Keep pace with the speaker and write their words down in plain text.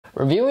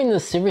Reviewing the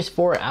Series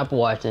 4 Apple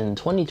Watch in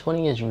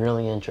 2020 is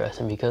really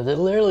interesting because it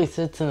literally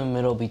sits in the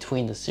middle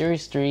between the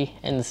Series 3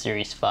 and the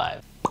Series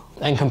 5.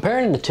 And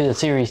comparing it to the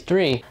Series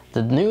 3,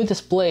 the new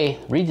display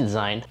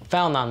redesign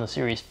found on the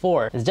Series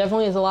 4 is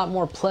definitely a lot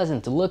more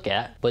pleasant to look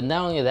at, but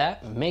not only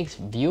that, it makes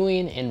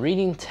viewing and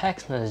reading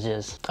text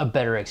messages a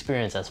better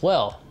experience as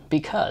well,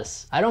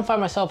 because I don't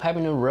find myself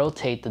having to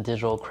rotate the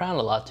digital crown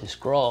a lot to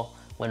scroll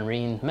when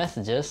reading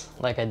messages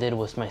like I did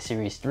with my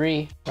Series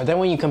 3. But then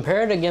when you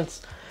compare it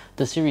against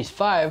the Series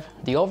 5,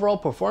 the overall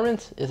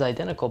performance is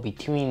identical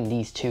between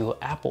these two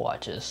Apple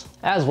Watches.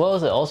 As well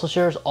as it also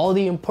shares all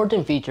the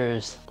important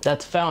features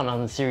that's found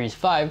on the Series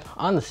 5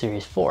 on the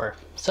Series 4,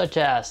 such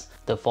as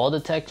the fall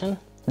detection,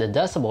 the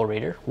decibel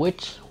reader,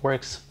 which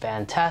works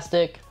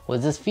fantastic.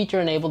 With this feature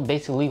enabled,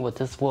 basically what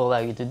this will allow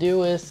you to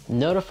do is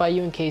notify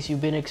you in case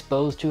you've been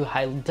exposed to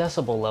high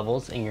decibel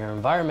levels in your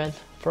environment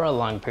for a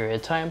long period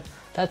of time.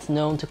 That's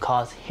known to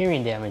cause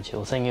hearing damage. It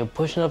will send you a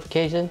push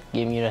notification,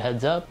 giving you a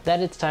heads up that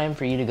it's time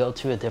for you to go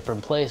to a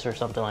different place or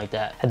something like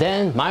that. And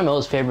then my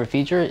most favorite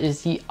feature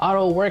is the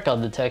auto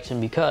workout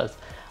detection, because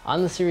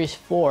on the Series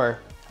 4,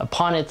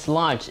 upon its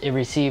launch, it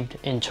received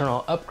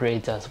internal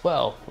upgrades as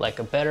well, like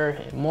a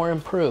better, more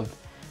improved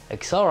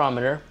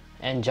accelerometer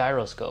and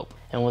gyroscope.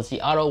 And with the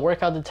auto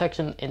workout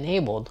detection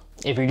enabled,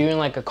 if you're doing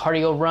like a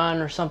cardio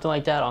run or something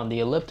like that on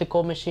the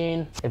elliptical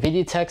machine, if it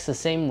detects the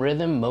same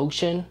rhythm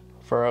motion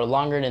for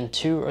longer than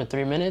 2 or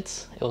 3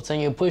 minutes, it will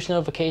send you a push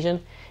notification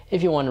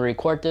if you want to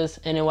record this,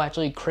 and it will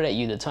actually credit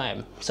you the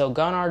time. So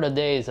gone are the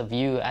days of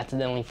you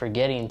accidentally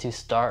forgetting to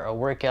start a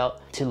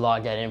workout to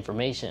log that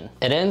information.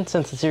 And then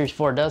since the Series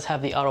 4 does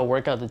have the auto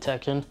workout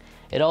detection,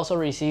 it also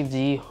received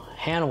the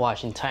hand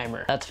washing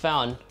timer that's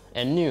found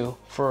and new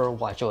for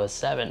watchOS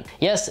 7.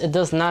 Yes, it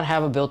does not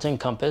have a built-in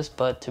compass,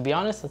 but to be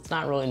honest, it's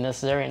not really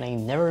necessary, and I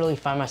never really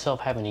find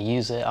myself having to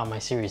use it on my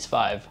Series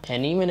 5.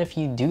 And even if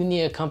you do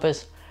need a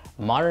compass,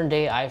 modern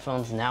day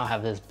iPhones now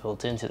have this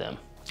built into them.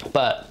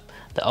 But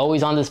the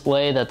always on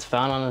display that's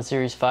found on the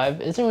Series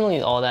 5 isn't really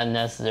all that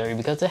necessary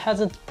because it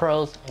has its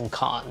pros and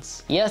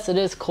cons. Yes, it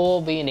is cool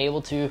being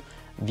able to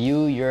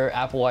view your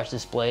Apple Watch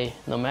display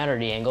no matter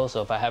the angle.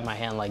 So if I have my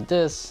hand like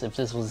this, if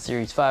this was a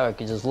Series 5, I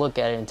could just look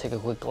at it and take a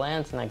quick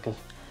glance, and I could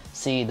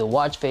see the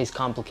watch face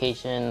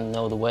complication,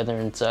 know the weather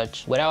and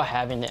such, without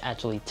having to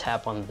actually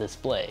tap on the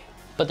display.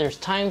 But there's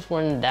times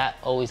when that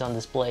always on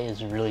display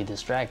is really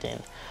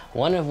distracting.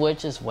 One of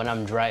which is when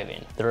I'm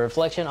driving. The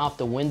reflection off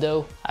the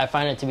window, I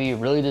find it to be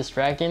really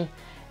distracting.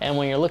 And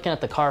when you're looking at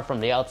the car from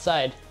the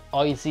outside,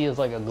 all you see is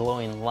like a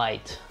glowing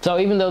light. So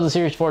even though the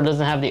Series 4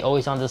 doesn't have the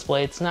always on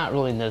display, it's not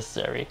really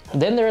necessary.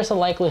 Then there is a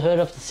likelihood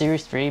of the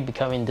Series 3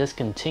 becoming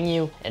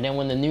discontinued. And then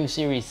when the new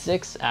Series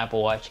 6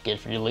 Apple Watch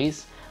gets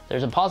released,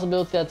 there's a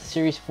possibility that the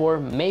Series 4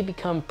 may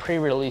become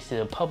pre-released to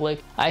the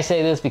public. I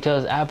say this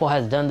because Apple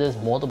has done this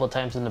multiple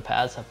times in the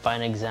past. A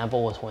fine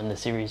example was when the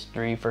Series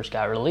 3 first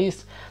got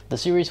released. The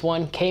Series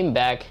 1 came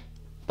back,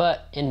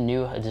 but in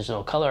new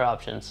additional color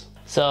options.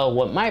 So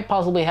what might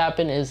possibly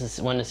happen is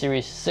when the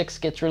Series 6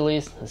 gets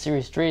released, the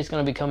Series 3 is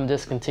going to become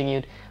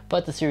discontinued,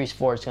 but the Series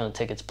 4 is going to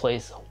take its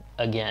place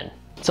again.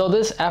 So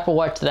this Apple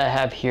Watch that I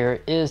have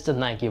here is the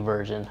Nike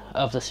version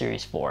of the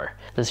Series 4.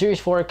 The Series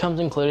 4 comes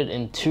included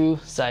in 2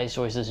 size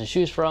choices to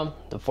choose from.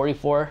 The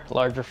 44,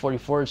 larger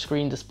 44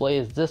 screen display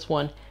is this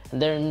one,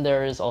 and then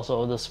there is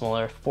also the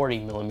smaller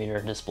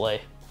 40mm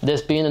display.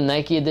 This being the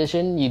Nike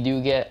edition, you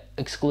do get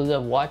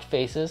exclusive watch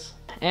faces,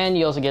 and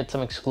you also get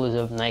some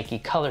exclusive Nike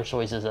color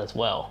choices as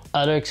well.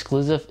 Other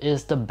exclusive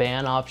is the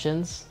band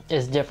options.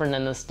 It's different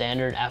than the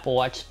standard Apple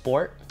Watch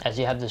Sport, as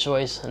you have the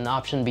choice and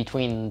option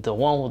between the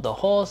one with the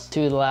holes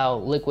to allow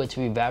liquid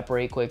to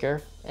evaporate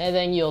quicker. And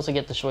then you also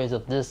get the choice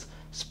of this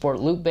Sport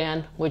Loop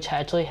Band, which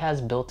actually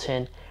has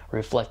built-in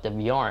reflective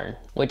yarn,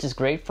 which is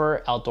great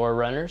for outdoor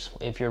runners.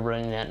 If you're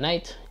running at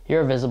night,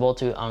 you're visible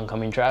to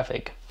oncoming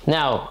traffic.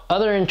 Now,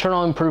 other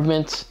internal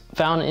improvements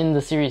found in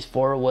the Series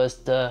 4 was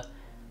the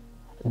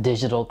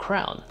digital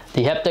crown.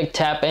 The haptic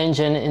tap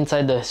engine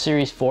inside the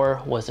Series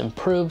 4 was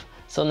improved,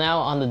 so now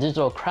on the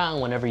digital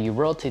crown, whenever you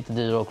rotate the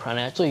digital crown,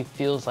 it actually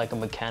feels like a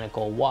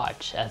mechanical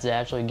watch, as it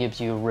actually gives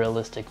you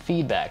realistic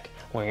feedback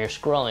when you're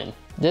scrolling.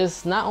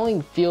 This not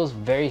only feels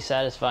very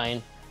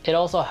satisfying, it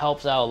also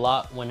helps out a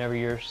lot whenever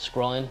you're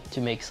scrolling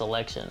to make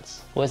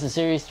selections. With the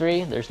Series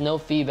 3, there's no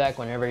feedback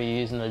whenever you're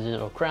using the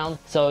digital crown,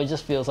 so it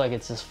just feels like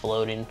it's just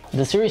floating.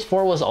 The Series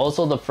 4 was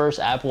also the first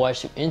Apple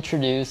Watch to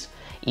introduce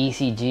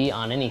ECG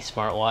on any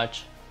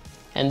smartwatch,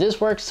 and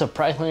this works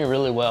surprisingly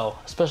really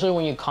well, especially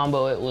when you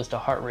combo it with the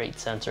heart rate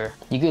sensor.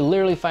 You could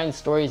literally find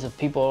stories of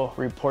people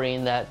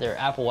reporting that their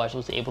Apple Watch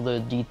was able to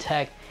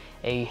detect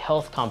a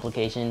health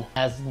complication,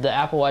 as the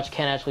Apple Watch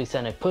can actually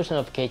send a push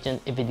notification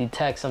if it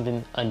detects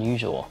something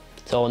unusual.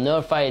 So it'll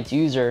notify its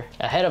user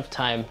ahead of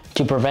time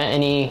to prevent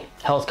any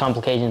health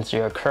complications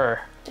to occur.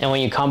 And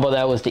when you combo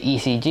that with the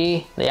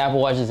ECG, the Apple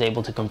Watch is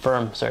able to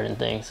confirm certain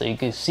things, so you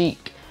can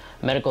seek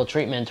medical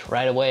treatment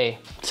right away.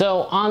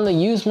 So on the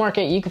used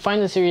market, you can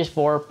find the Series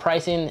 4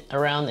 pricing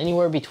around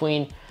anywhere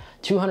between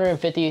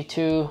 250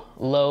 to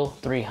low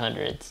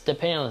 300s,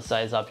 depending on the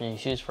size option you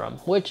choose from,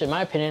 which in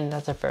my opinion,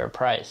 that's a fair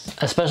price,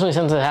 especially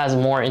since it has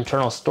more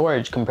internal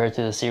storage compared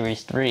to the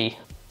Series 3.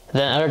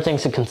 Then other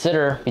things to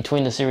consider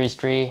between the Series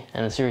 3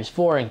 and the Series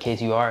 4 in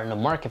case you are in the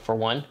market for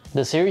one.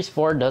 The Series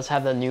 4 does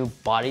have the new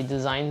body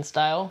design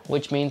style,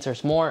 which means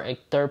there's more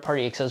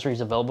third-party accessories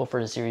available for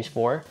the Series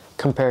 4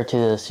 compared to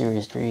the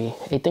Series 3.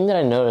 A thing that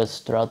I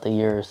noticed throughout the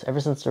years,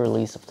 ever since the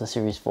release of the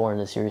Series 4 and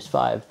the Series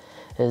 5,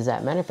 is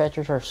that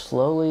manufacturers are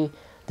slowly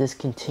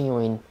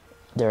discontinuing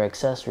their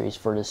accessories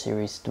for the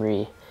Series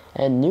 3.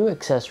 And new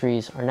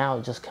accessories are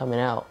now just coming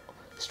out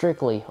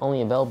strictly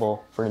only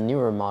available for the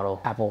newer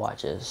model Apple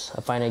Watches.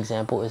 A fine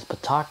example is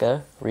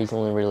Pataka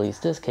recently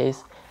released this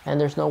case,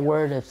 and there's no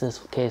word if this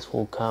case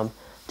will come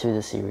to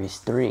the Series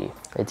 3.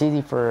 It's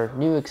easy for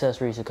new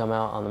accessories to come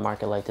out on the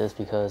market like this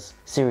because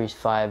Series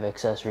 5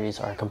 accessories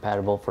are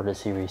compatible for the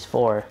Series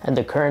 4, and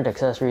the current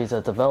accessories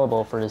that's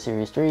available for the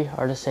Series 3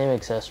 are the same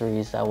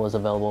accessories that was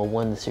available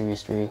when the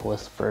Series 3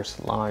 was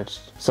first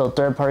launched. So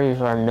third parties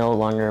are no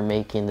longer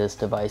making this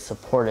device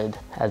supported,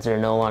 as they're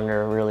no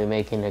longer really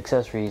making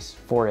accessories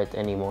for it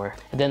anymore.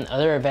 And then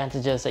other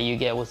advantages that you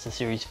get with the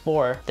Series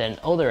 4 than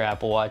older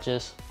Apple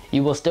Watches: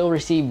 you will still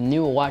receive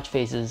new watch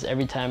faces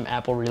every time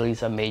Apple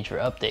releases a major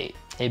update.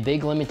 A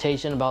big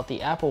limitation about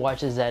the Apple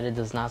Watch is that it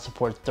does not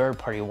support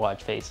third-party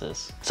watch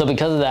faces. So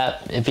because of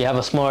that, if you have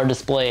a smaller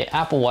display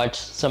Apple Watch,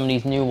 some of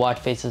these new watch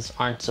faces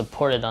aren't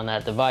supported on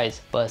that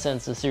device. But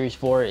since the Series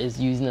 4 is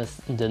using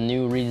the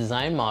new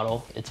redesigned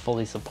model, it's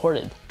fully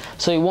supported.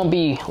 So you won't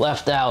be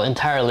left out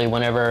entirely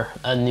whenever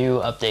a new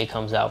update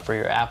comes out for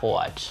your Apple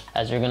Watch,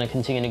 as you're going to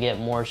continue to get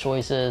more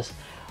choices,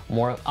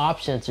 more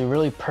options to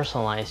really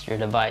personalize your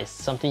device,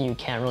 something you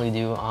can't really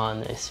do on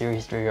a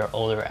Series 3 or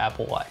older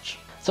Apple Watch.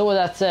 So with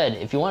that said,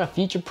 if you want to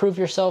future-proof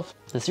yourself,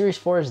 the Series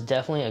 4 is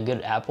definitely a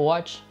good Apple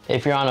Watch.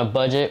 If you're on a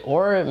budget,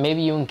 or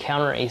maybe you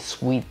encounter a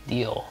sweet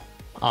deal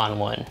on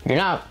one, you're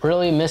not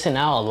really missing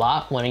out a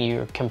lot when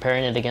you're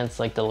comparing it against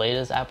like the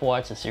latest Apple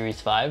Watch, the Series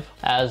 5.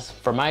 As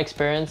for my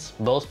experience,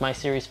 both my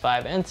Series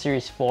 5 and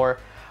Series 4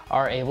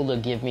 are able to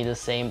give me the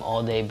same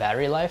all-day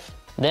battery life.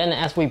 Then,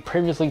 as we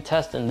previously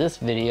tested in this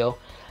video,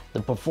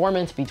 the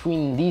performance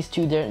between these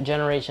two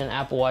generation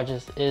Apple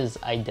Watches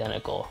is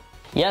identical.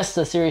 Yes,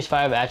 the Series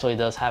 5 actually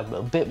does have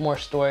a bit more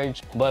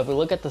storage, but if we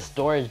look at the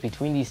storage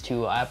between these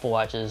two Apple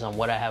Watches on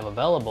what I have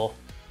available,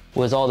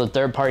 with all the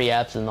third-party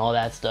apps and all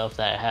that stuff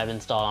that I have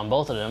installed on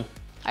both of them,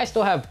 I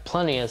still have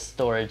plenty of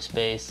storage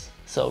space.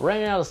 So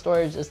running out of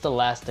storage is the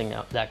last thing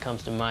that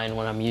comes to mind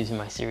when I'm using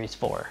my Series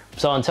 4.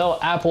 So until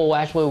Apple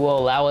actually will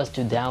allow us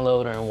to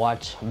download and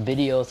watch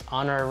videos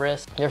on our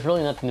wrist, there's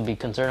really nothing to be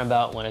concerned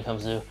about when it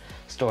comes to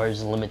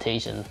storage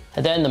limitation.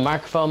 And then the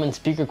microphone and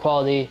speaker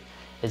quality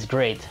is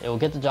great. It will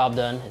get the job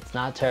done. It's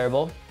not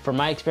terrible. From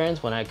my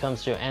experience, when it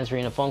comes to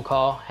answering a phone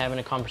call, having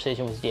a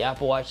conversation with the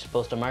Apple Watch,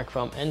 both the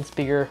microphone and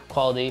speaker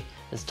quality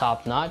is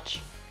top notch,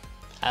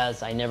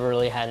 as I never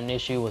really had an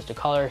issue with the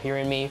caller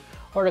hearing me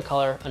or the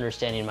caller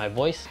understanding my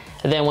voice.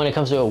 And then when it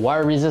comes to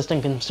wire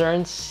resistant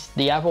concerns,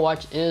 the Apple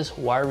Watch is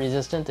wire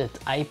resistant. It's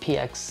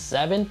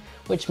IPX7,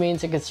 which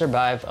means it can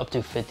survive up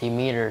to 50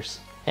 meters.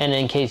 And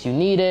in case you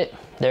need it,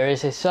 there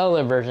is a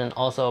cellular version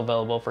also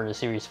available for the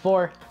Series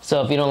 4.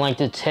 So if you don't like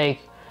to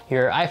take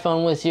your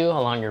iPhone with you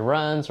along your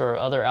runs or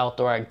other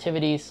outdoor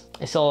activities,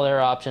 a cellular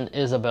option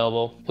is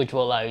available, which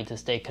will allow you to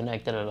stay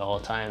connected at all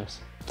times.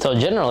 So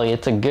generally,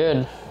 it's a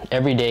good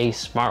everyday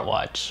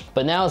smartwatch.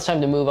 But now it's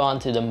time to move on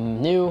to the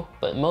new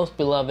but most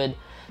beloved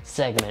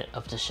segment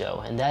of the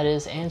show, and that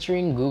is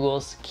answering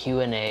Google's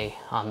Q&A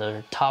on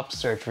the top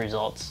search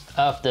results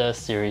of the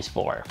Series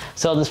 4.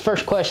 So this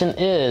first question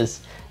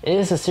is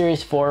the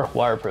Series 4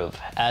 waterproof?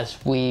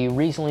 As we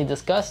recently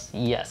discussed,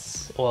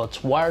 yes. Well,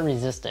 it's wire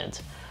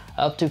resistant.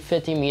 Up to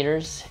 50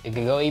 meters. It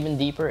could go even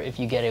deeper if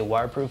you get a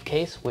waterproof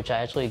case, which I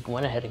actually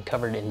went ahead and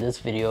covered in this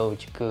video,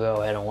 which you could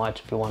go ahead and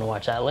watch if you want to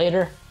watch that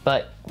later.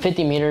 But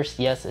 50 meters,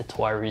 yes, it's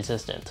wire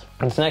resistant.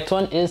 And the next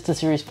one, is the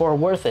Series 4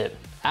 worth it?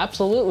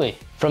 Absolutely.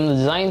 From the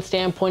design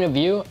standpoint of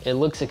view, it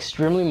looks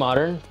extremely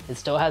modern. It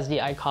still has the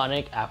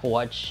iconic Apple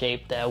Watch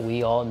shape that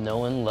we all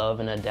know and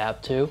love and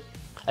adapt to.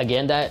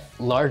 Again, that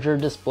larger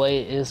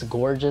display is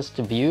gorgeous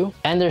to view.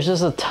 And there's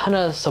just a ton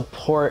of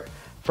support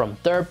from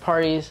third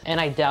parties, and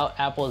I doubt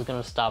Apple is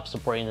going to stop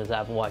supporting this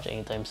Apple Watch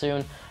anytime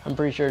soon. I'm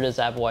pretty sure this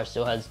Apple Watch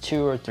still has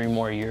 2 or 3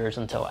 more years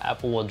until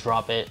Apple will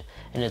drop it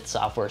in its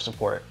software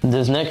support.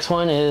 This next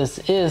one is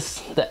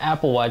the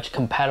Apple Watch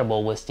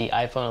compatible with the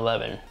iPhone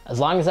 11? As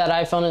long as that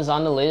iPhone is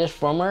on the latest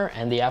firmware,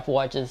 and the Apple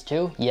Watch is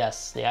too,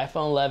 yes, the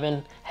iPhone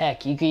 11,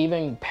 heck, you could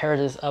even pair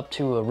this up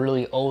to a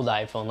really old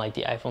iPhone like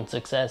the iPhone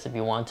 6s if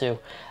you want to.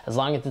 As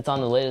long as it's on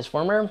the latest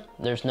firmware,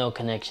 there's no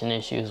connection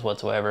issues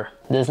whatsoever.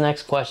 This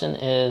next question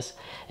is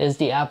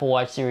the Apple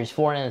Watch Series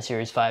 4 and the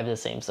Series 5 the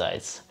same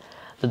size?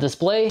 The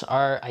displays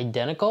are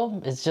identical.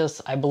 It's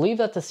just, I believe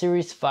that the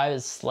Series 5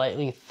 is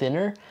slightly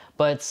thinner,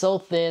 but it's so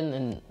thin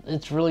and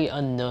it's really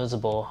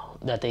unnoticeable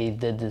that they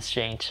did this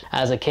change.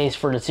 As a case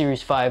for the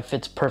Series 5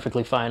 fits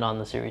perfectly fine on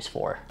the Series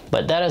 4.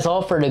 But that is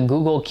all for the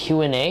Google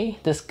Q&A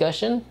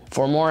discussion.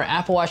 For more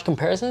Apple Watch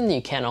comparison,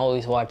 you can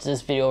always watch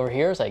this video over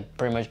here, so I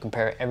pretty much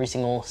compare every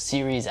single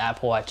series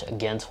Apple Watch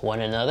against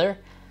one another.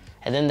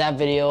 And then that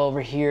video over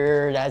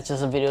here, that's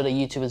just a video that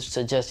YouTube is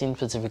suggesting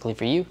specifically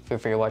for you. Feel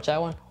free to watch that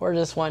one or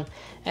this one.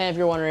 And if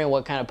you're wondering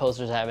what kind of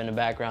posters I have in the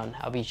background,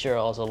 I'll be sure to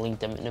also link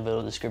them in the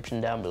video description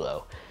down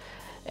below.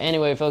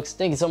 Anyway, folks,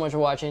 thank you so much for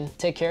watching.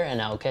 Take care,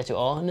 and I'll catch you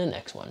all in the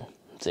next one.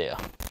 See ya.